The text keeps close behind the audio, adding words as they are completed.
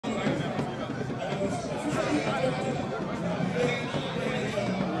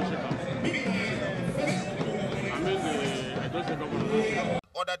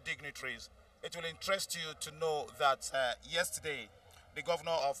other dignitaries, it will interest you to know that yesterday the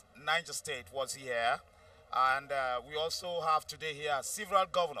governor of Niger State was here, and we also have today here several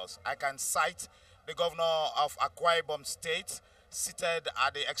governors. I can cite the governor of Akwa Ibom State, seated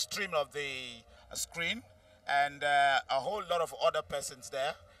at the extreme of the screen, and a whole lot of other persons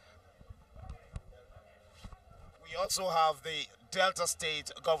there. We also have the Delta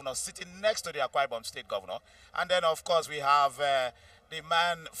State governor sitting next to the Akwa Ibom State governor. And then, of course, we have the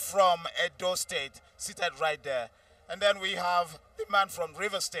man from Edo State seated right there. And then we have the man from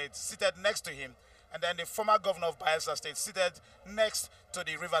River State seated next to him. And then the former governor of Bayelsa State seated next to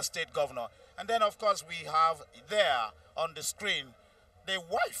the River State governor. And then, of course, we have there on the screen the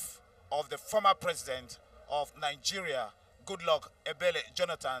wife of the former president of Nigeria, Goodluck Ebele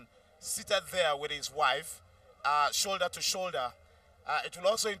Jonathan, seated there with his wife, shoulder to shoulder. It will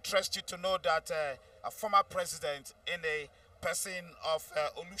also interest you to know that a former president in the person of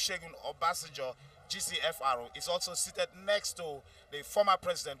Olusegun Obasanjo, GCFR, is also seated next to the former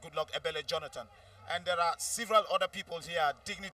president, Goodluck Ebele Jonathan. And there are several other people here, dignitaries.